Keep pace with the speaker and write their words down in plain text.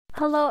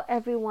Hello,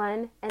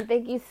 everyone, and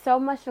thank you so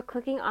much for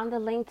clicking on the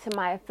link to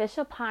my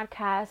official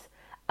podcast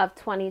of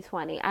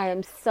 2020. I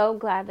am so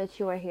glad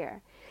that you are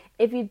here.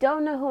 If you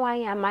don't know who I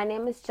am, my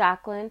name is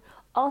Jacqueline,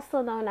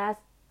 also known as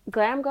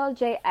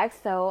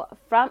GlamGirlJXO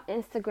from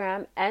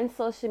Instagram and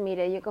social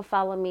media. You can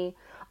follow me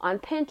on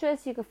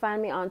Pinterest, you can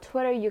find me on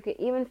Twitter, you can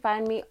even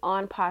find me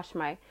on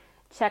Poshmark.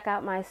 Check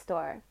out my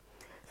store.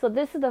 So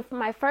this is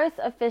my first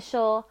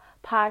official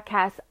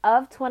podcast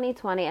of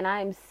 2020, and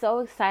I am so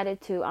excited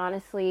to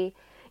honestly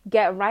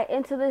get right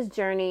into this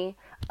journey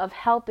of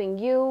helping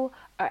you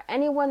or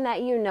anyone that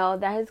you know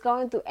that is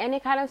going through any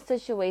kind of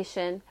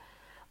situation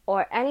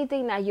or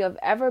anything that you have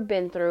ever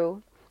been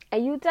through.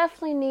 And you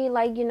definitely need,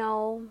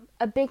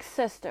 a big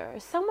sister,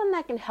 someone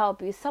that can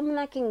help you, someone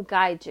that can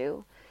guide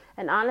you.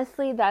 And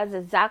honestly, that is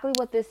exactly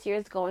what this year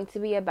is going to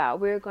be about.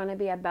 We're going to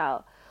be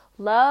about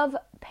love,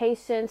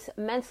 patience,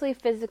 mentally,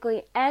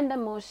 physically, and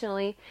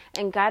emotionally,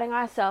 and guiding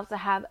ourselves to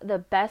have the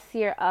best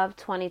year of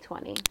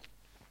 2020.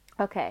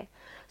 Okay,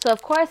 so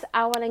of course,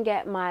 I want to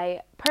get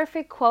my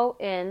perfect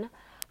quote in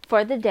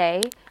for the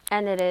day,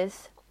 and it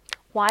is,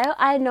 "While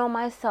I know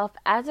myself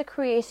as a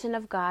creation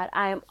of God,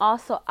 I am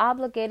also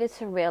obligated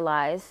to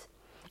realize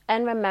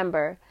and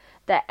remember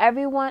that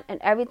everyone and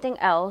everything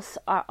else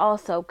are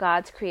also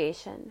God's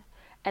creation."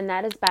 And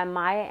that is by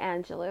Maya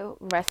Angelou.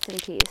 Rest in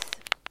peace.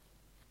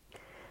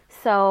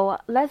 So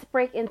let's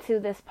break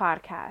into this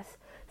podcast.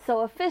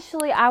 So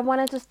officially, I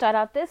wanted to start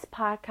out this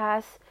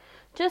podcast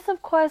just,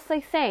 of course,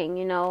 saying,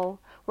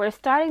 we're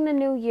starting the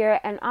new year,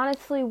 and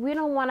honestly, we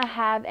don't want to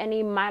have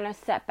any minor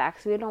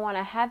setbacks. We don't want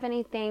to have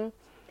anything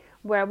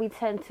where we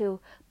tend to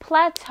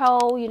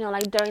plateau,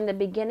 during the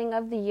beginning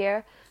of the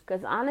year.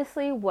 Because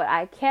honestly, what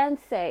I can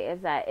say is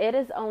that it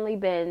has only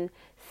been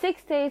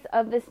 6 days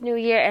of this new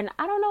year, and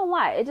I don't know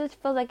why. It just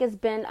feels like it's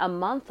been a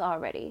month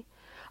already.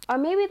 Or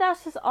maybe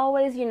that's just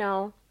always,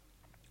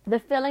 the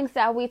feelings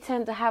that we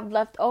tend to have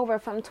left over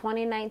from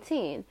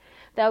 2019,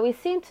 that we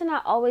seem to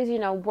not always,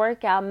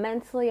 work out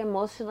mentally,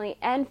 emotionally,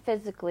 and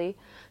physically.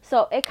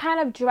 So it kind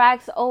of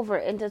drags over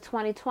into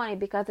 2020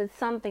 because it's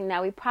something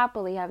that we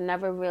properly have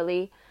never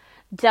really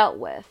dealt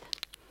with.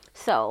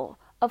 So,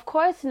 of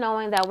course,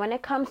 knowing that when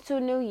it comes to a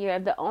new year,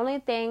 the only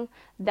thing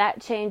that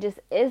changes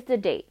is the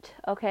date,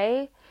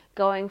 okay?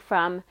 Going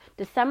from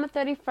December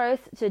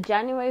 31st to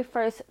January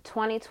 1st,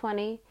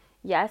 2020.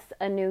 Yes,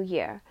 a new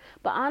year.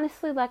 But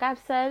honestly, like I've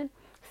said,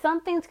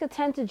 some things could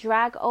tend to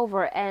drag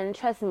over, and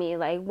trust me,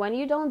 when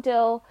you don't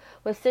deal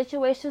with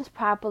situations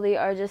properly,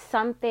 or just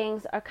some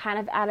things are kind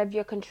of out of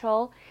your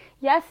control,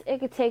 yes, it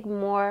could take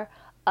more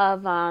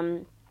of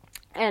and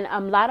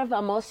a lot of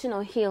emotional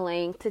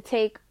healing to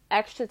take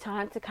extra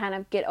time to kind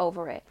of get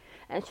over it.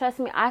 And trust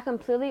me, I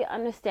completely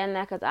understand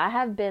that because I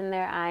have been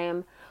there. I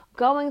am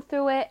going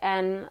through it,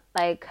 and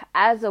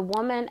as a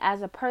woman,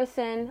 as a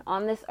person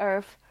on this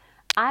earth,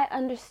 I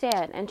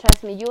understand, and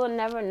trust me, you will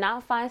never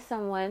not find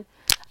someone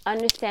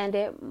understand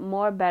it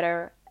more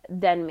better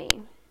than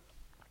me.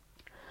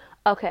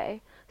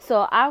 Okay,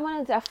 so I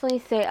want to definitely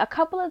say a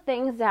couple of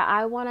things that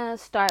I want to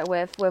start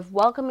with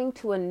welcoming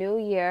to a new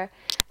year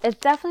is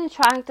definitely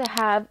trying to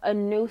have a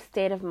new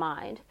state of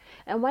mind.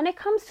 And when it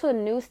comes to a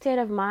new state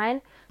of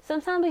mind,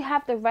 sometimes we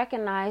have to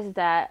recognize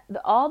that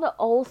all the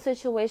old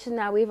situations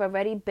that we've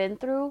already been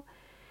through,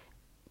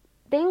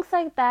 things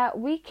like that,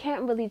 we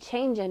can't really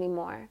change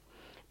anymore.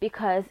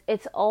 Because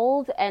it's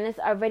old and it's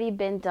already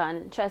been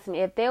done. Trust me,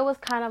 if there was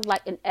kind of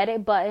an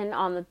edit button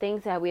on the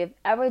things that we have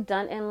ever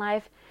done in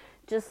life,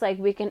 just like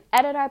we can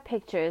edit our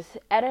pictures,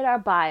 edit our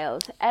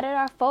bios, edit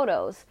our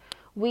photos,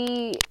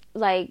 we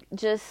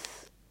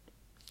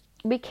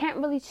can't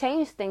really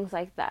change things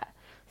like that.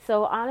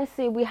 So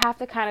honestly, we have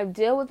to kind of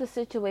deal with the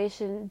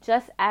situation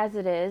just as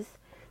it is,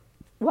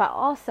 while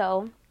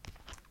also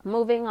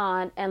moving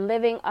on and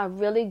living a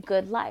really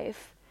good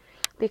life.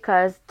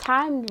 Because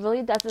time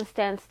really doesn't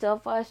stand still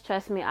for us.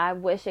 Trust me, I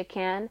wish it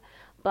can.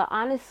 But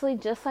honestly,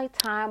 just like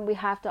time, we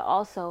have to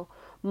also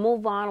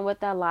move on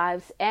with our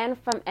lives and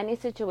from any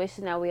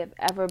situation that we have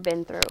ever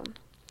been through.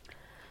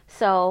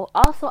 So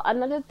also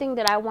another thing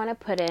that I want to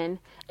put in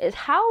is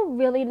how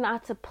really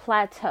not to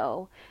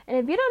plateau. And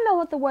if you don't know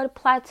what the word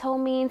plateau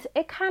means,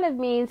 it kind of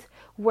means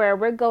where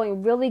we're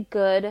going really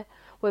good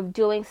with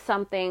doing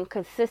something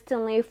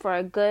consistently for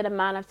a good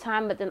amount of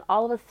time, but then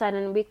all of a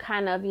sudden we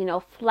kind of,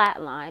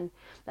 flatline.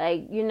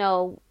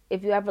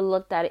 If you ever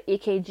looked at an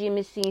EKG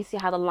machine, see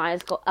how the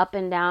lines go up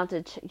and down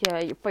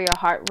for your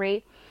heart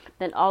rate,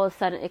 then all of a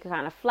sudden it can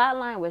kind of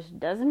flatline, which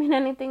doesn't mean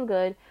anything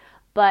good,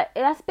 but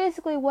that's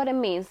basically what it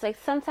means.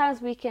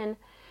 Sometimes we can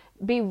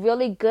be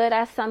really good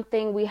at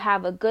something, we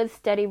have a good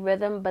steady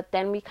rhythm, but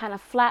then we kind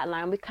of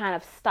flatline, we kind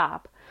of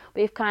stop.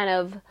 We've kind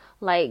of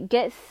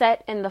get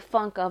set in the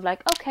funk of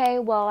okay,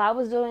 well, I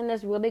was doing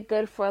this really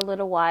good for a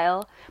little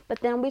while,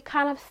 but then we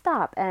kind of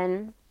stop.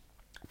 And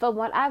from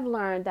what I've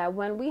learned, that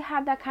when we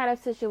have that kind of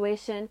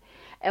situation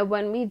and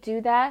when we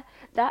do that,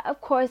 that of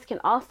course can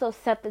also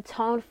set the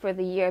tone for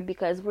the year,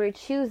 because we're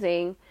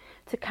choosing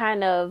to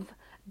kind of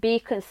be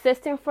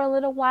consistent for a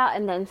little while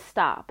and then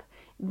stop.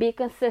 Be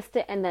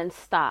consistent and then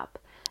stop.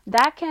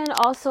 that can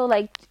also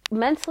like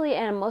mentally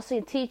and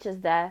emotionally teach us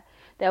that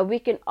we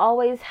can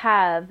always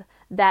have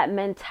that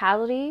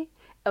mentality,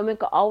 and we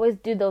can always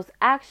do those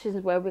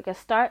actions where we can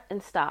start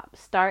and stop.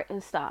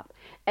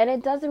 And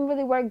it doesn't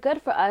really work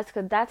good for us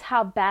because that's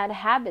how bad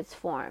habits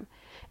form.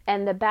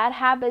 And the bad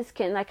habits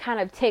can like kind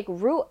of take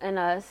root in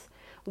us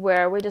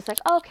where we're just like,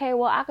 okay,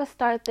 well, I can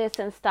start this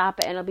and stop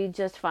it and it'll be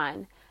just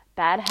fine.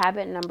 Bad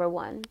habit number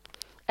one.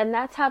 And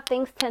that's how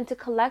things tend to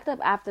collect up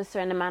after a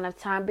certain amount of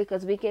time,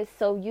 because we get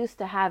so used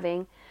to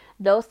having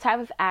those type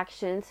of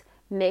actions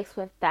mixed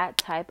with that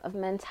type of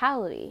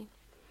mentality.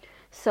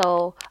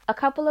 So a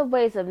couple of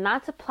ways of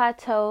not to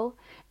plateau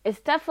is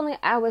definitely,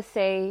 I would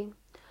say,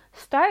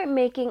 start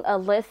making a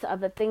list of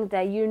the things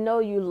that you know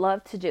you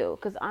love to do.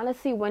 Because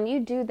honestly, when you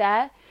do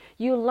that,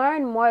 you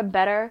learn more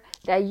better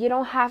that you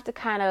don't have to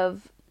kind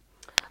of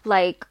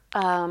like,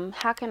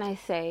 how can I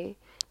say,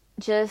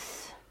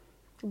 just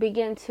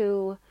begin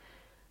to,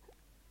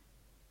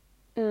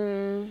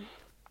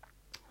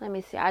 let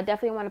me see. I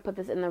definitely want to put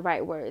this in the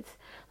right words.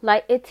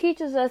 Like, it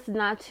teaches us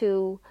not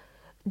to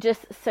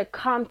just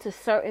succumb to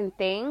certain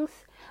things,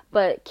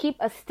 but keep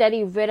a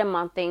steady rhythm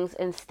on things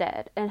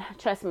instead. And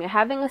trust me,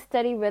 having a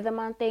steady rhythm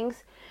on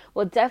things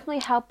will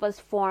definitely help us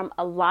form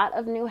a lot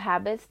of new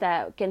habits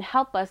that can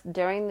help us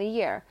during the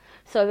year.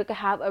 So we can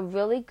have a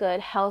really good,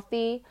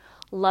 healthy,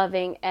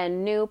 loving,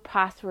 and new,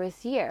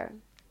 prosperous year.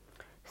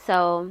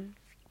 So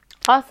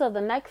also,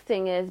 the next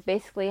thing is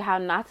basically how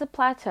not to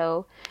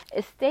plateau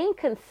is staying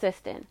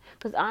consistent.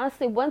 Because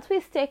honestly, once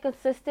we stay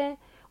consistent,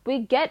 we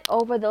get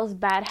over those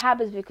bad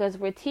habits because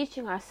we're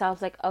teaching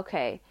ourselves like,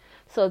 okay,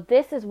 so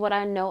this is what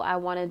I know I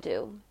want to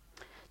do.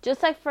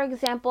 Just like, for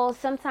example,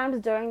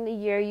 sometimes during the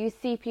year, you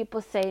see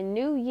people say,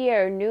 new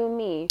year, new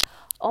me.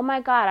 Oh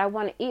my God, I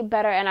want to eat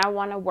better and I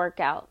want to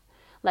work out.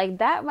 Like,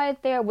 that right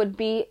there would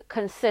be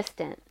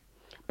consistent.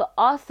 But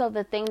also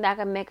the thing that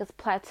can make us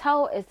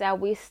plateau is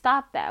that we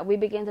stop that. We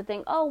begin to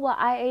think, oh, well,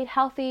 I ate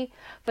healthy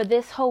for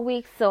this whole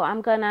week, so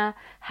I'm going to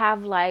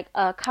have like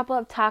a couple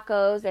of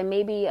tacos and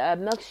maybe a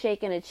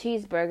milkshake and a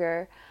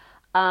cheeseburger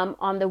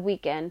on the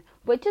weekend,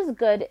 which is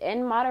good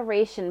in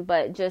moderation,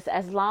 but just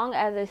as long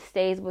as it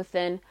stays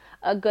within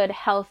a good,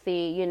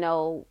 healthy,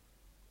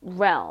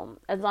 realm.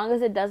 As long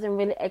as it doesn't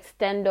really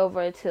extend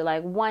over to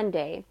like one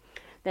day.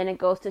 Then it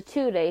goes to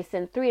 2 days,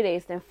 then 3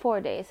 days, then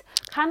 4 days.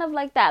 Kind of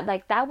like that.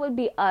 Like, that would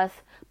be us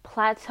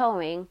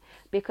plateauing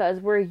because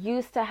we're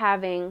used to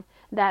having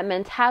that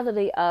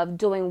mentality of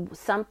doing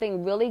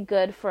something really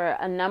good for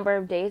a number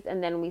of days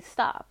and then we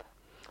stop.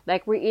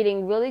 Like, we're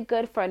eating really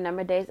good for a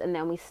number of days and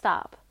then we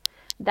stop.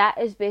 That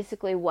is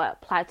basically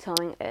what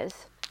plateauing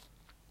is.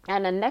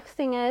 And the next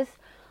thing is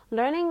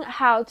learning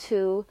how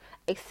to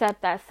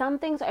accept that some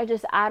things are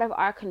just out of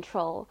our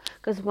control.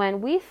 Because when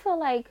we feel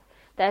like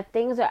that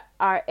things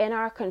are in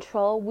our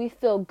control, we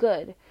feel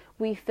good.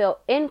 We feel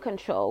in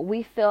control.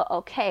 We feel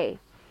okay.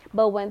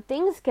 But when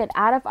things get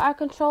out of our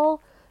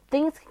control,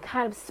 things can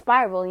kind of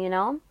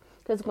spiral,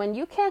 Because when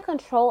you can't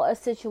control a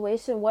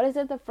situation, what is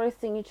it the first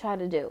thing you try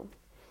to do?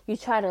 You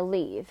try to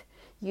leave.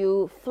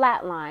 You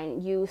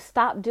flatline. You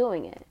stop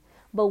doing it.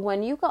 But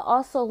when you can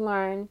also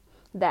learn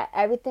that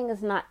everything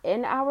is not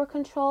in our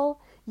control,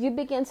 you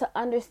begin to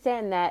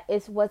understand that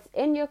it's what's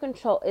in your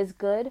control is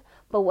good,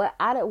 but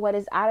what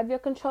is out of your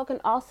control can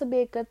also be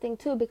a good thing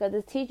too, because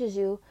it teaches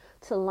you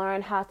to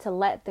learn how to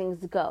let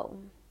things go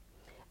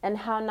and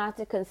how not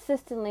to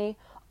consistently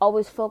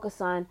always focus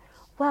on,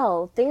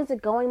 well, things are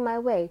going my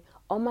way.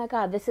 Oh my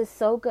God, this is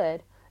so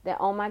good. That,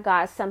 oh my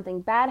God,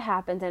 something bad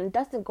happens and it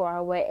doesn't go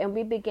our way. And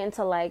we begin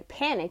to like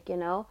panic,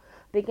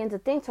 begin to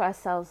think to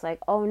ourselves like,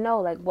 oh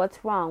no, like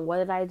what's wrong? What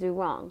did I do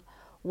wrong?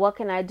 What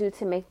can I do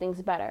to make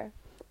things better?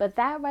 But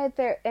that right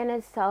there in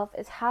itself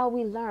is how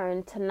we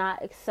learn to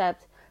not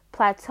accept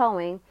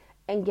plateauing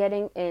and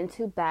getting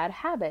into bad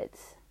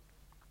habits.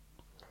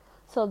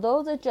 So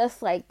those are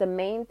just like the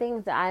main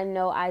things that I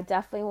know I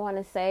definitely want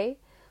to say,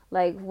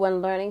 like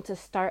when learning to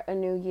start a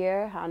new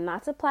year, how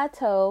not to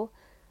plateau,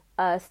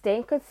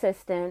 staying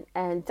consistent,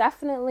 and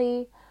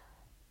definitely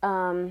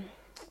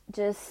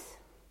just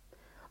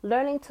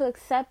learning to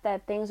accept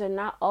that things are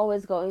not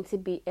always going to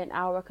be in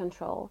our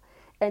control.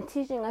 And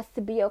teaching us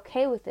to be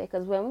okay with it.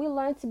 Because when we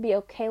learn to be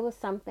okay with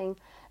something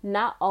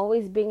not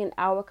always being in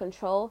our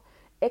control,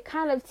 it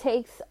kind of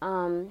takes,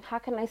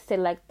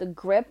 like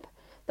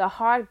the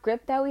hard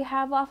grip that we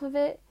have off of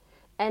it.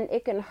 And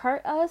it can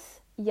hurt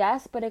us,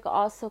 yes, but it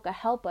also can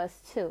help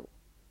us too.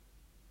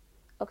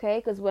 Okay?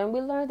 Because when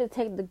we learn to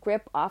take the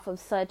grip off of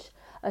such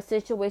a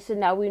situation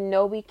that we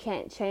know we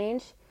can't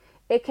change,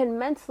 it can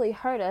mentally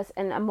hurt us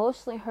and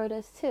emotionally hurt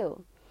us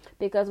too.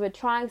 Because we're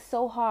trying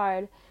so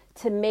hard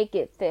to make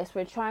it this.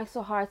 We're trying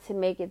so hard to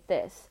make it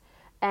this.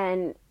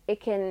 And it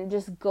can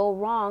just go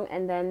wrong.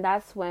 And then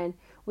that's when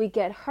we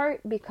get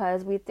hurt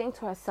because we think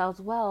to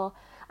ourselves, well,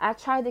 I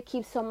tried to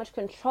keep so much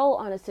control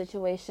on a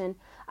situation.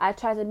 I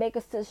tried to make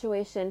a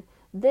situation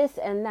this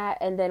and that.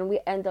 And then we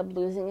end up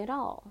losing it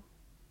all.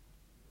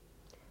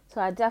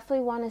 So I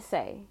definitely want to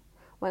say,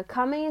 when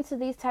coming into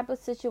these type of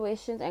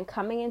situations and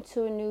coming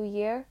into a new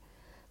year,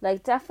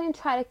 Like, definitely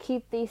try to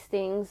keep these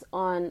things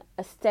on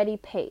a steady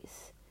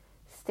pace,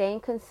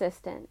 staying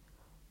consistent.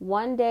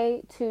 1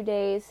 day, 2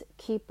 days,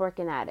 keep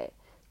working at it.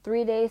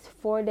 3 days,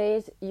 4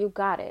 days, you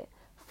got it.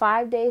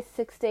 5 days,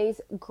 6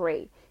 days,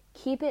 great.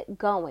 Keep it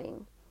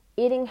going.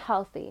 Eating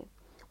healthy.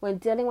 When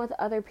dealing with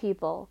other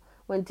people,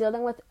 when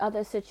dealing with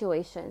other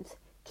situations,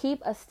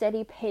 keep a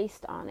steady pace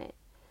on it.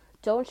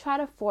 Don't try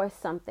to force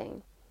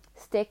something.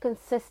 Stay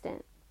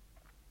consistent.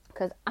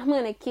 Because I'm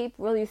going to keep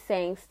really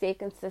saying stay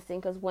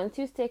consistent, because once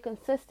you stay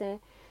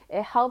consistent,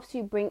 it helps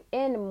you bring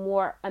in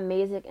more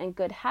amazing and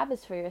good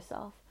habits for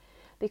yourself.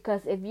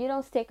 Because if you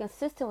don't stay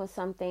consistent with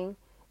something,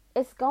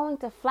 it's going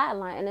to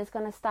flatline and it's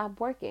going to stop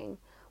working.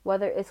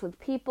 Whether it's with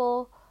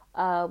people,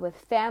 with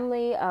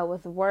family,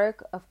 with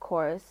work, of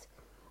course.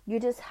 You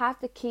just have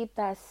to keep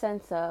that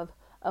sense of,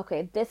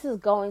 okay, this is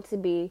going to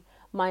be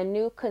my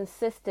new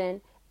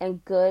consistent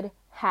and good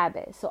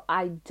habit, so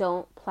I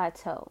don't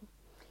plateau.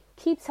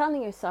 Keep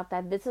telling yourself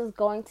that this is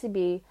going to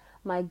be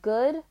my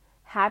good,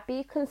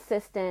 happy,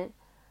 consistent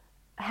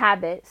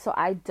habit, so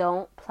I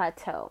don't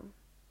plateau.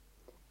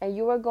 And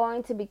you are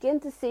going to begin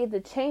to see the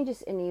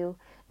changes in you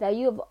that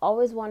you have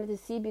always wanted to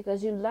see,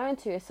 because you learn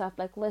to yourself,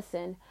 like,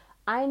 listen,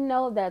 I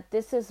know that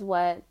this is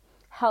what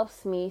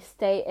helps me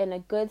stay in a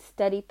good,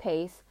 steady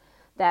pace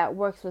that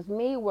works with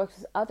me, works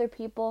with other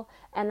people.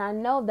 And I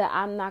know that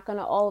I'm not going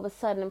to all of a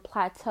sudden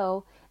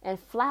plateau and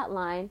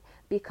flatline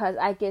because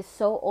I get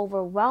so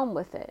overwhelmed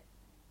with it.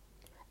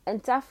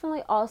 And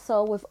definitely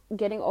also with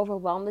getting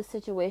overwhelmed with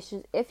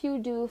situations, if you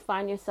do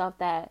find yourself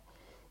that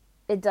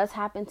it does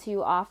happen to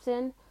you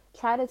often,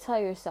 try to tell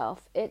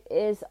yourself it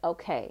is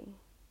okay.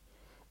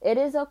 It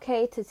is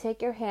okay to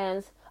take your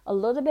hands a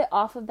little bit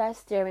off of that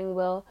steering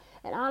wheel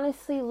and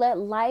honestly let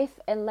life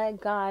and let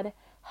God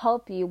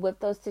help you with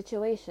those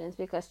situations,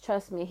 because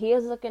trust me, He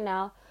is looking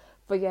out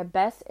for your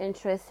best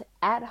interests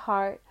at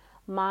heart,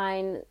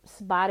 mind,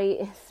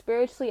 body,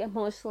 spiritually,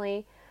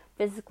 emotionally,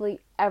 physically,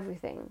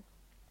 everything.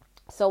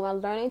 So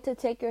when learning to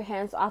take your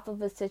hands off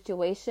of a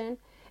situation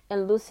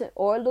and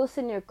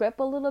loosen your grip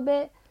a little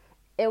bit,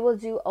 it will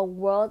do a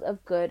world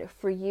of good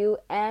for you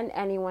and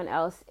anyone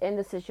else in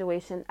the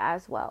situation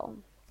as well.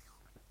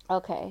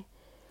 Okay.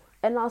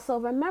 And also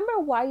remember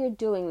why you're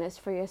doing this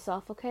for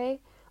yourself,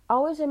 okay?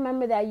 Always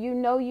remember that you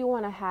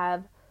want to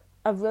have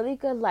a really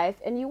good life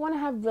and you want to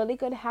have really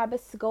good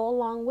habits to go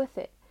along with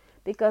it,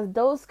 because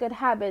those good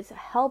habits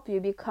help you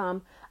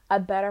become a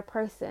better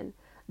person.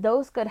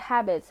 Those good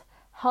habits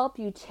help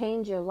you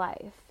change your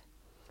life.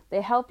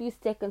 They help you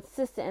stay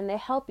consistent and they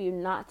help you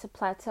not to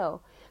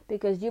plateau,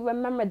 because you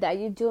remember that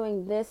you're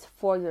doing this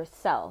for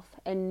yourself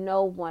and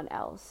no one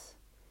else.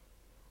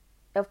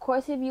 Of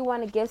course, if you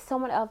want to give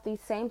someone else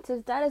these same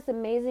tips, that is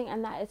amazing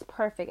and that is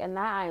perfect and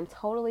that I am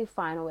totally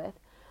fine with.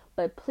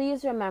 But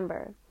please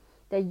remember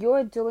that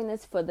you're doing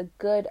this for the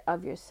good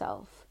of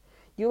yourself.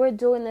 You are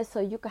doing this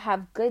so you can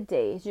have good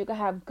days, you can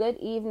have good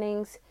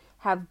evenings,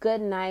 have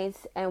good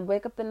nights, and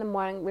wake up in the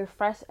morning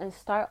refreshed and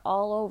start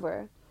all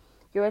over.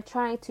 You're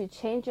trying to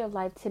change your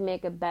life to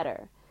make it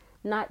better,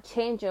 not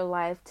change your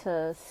life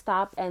to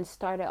stop and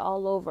start it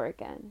all over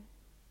again.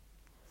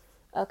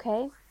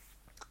 Okay?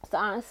 So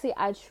honestly,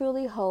 I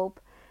truly hope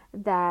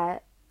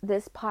that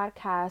this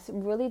podcast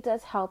really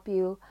does help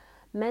you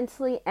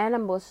mentally and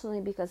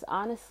emotionally, because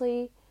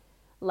honestly,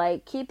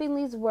 like, keeping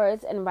these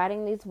words and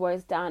writing these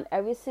words down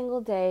every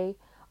single day,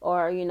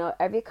 or,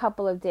 every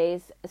couple of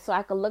days, so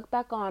I could look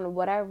back on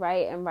what I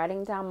write and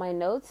writing down my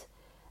notes,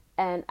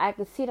 and I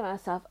could see to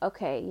myself,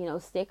 okay,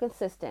 stay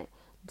consistent,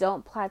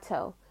 don't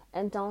plateau,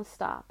 and don't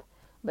stop.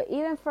 But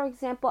even, for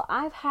example,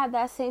 I've had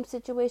that same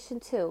situation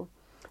too.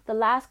 The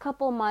last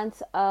couple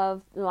months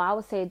of, I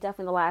would say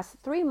definitely the last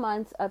 3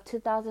 months of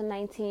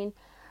 2019,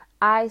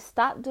 I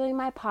stopped doing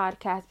my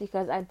podcast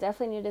because I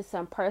definitely needed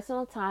some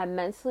personal time,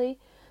 mentally,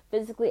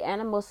 physically,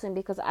 and emotionally,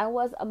 because I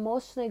was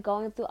emotionally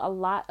going through a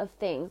lot of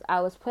things.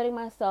 I was putting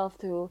myself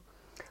through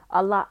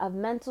a lot of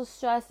mental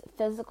stress,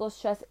 physical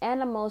stress,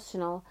 and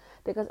emotional,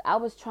 because I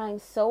was trying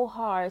so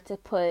hard to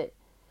put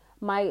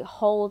my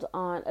hold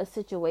on a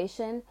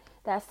situation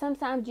that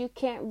sometimes you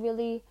can't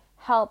really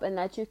help and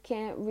that you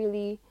can't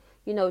really,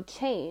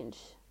 change.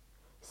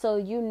 So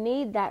you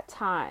need that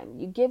time.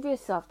 You give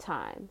yourself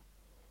time.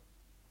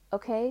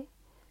 Okay?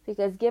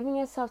 Because giving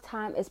yourself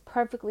time is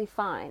perfectly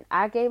fine.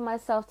 I gave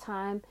myself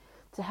time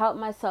to help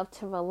myself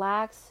to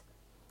relax,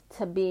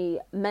 to be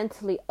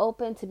mentally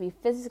open, to be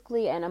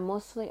physically and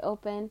emotionally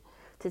open,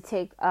 to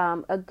take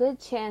a good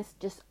chance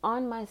just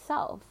on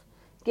myself.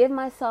 Give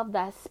myself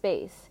that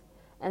space.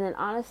 And then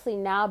honestly,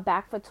 now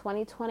back for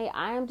 2020,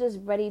 I am just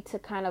ready to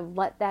kind of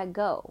let that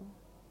go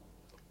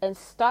and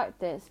start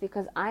this,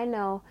 because I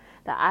know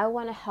that I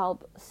want to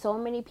help so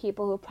many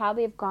people who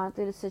probably have gone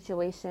through the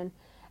situation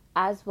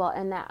as well,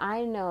 and that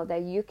I know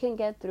that you can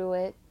get through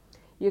it.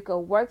 You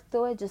can work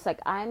through it just like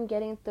I'm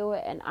getting through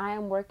it, and I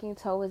am working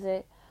towards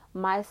it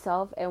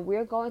myself, and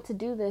we're going to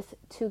do this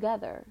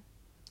together.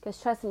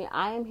 Because trust me,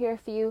 I am here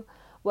for you,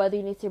 whether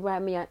you need to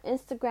write me on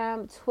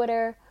Instagram,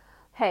 Twitter,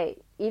 Hey,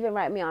 even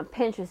write me on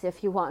Pinterest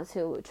if you want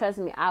to. Trust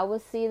me, I will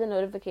see the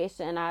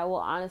notification and I will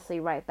honestly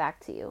write back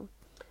to you.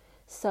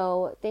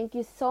 So thank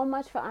you so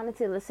much for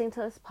honestly listening to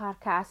this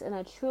podcast, and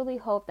I truly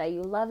hope that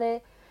you love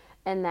it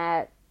and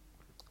that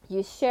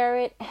you share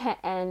it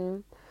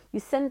and you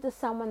send it to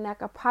someone that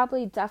could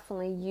probably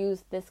definitely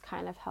use this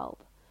kind of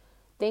help.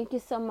 Thank you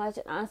so much,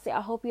 and honestly, I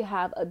hope you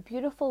have a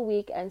beautiful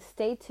week, and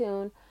stay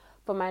tuned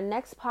for my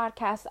next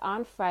podcast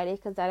on Friday,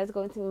 because that is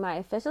going to be my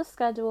official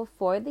schedule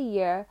for the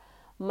year.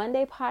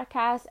 Monday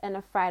podcast and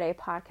a Friday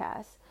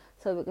podcast.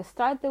 So we can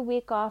start the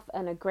week off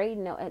on a great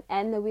note and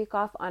end the week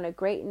off on a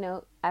great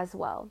note as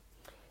well.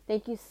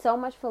 Thank you so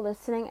much for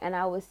listening, and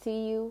I will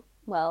see you,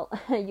 well,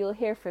 you'll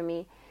hear from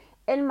me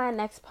in my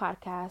next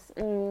podcast.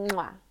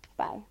 Mwah.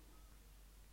 Bye.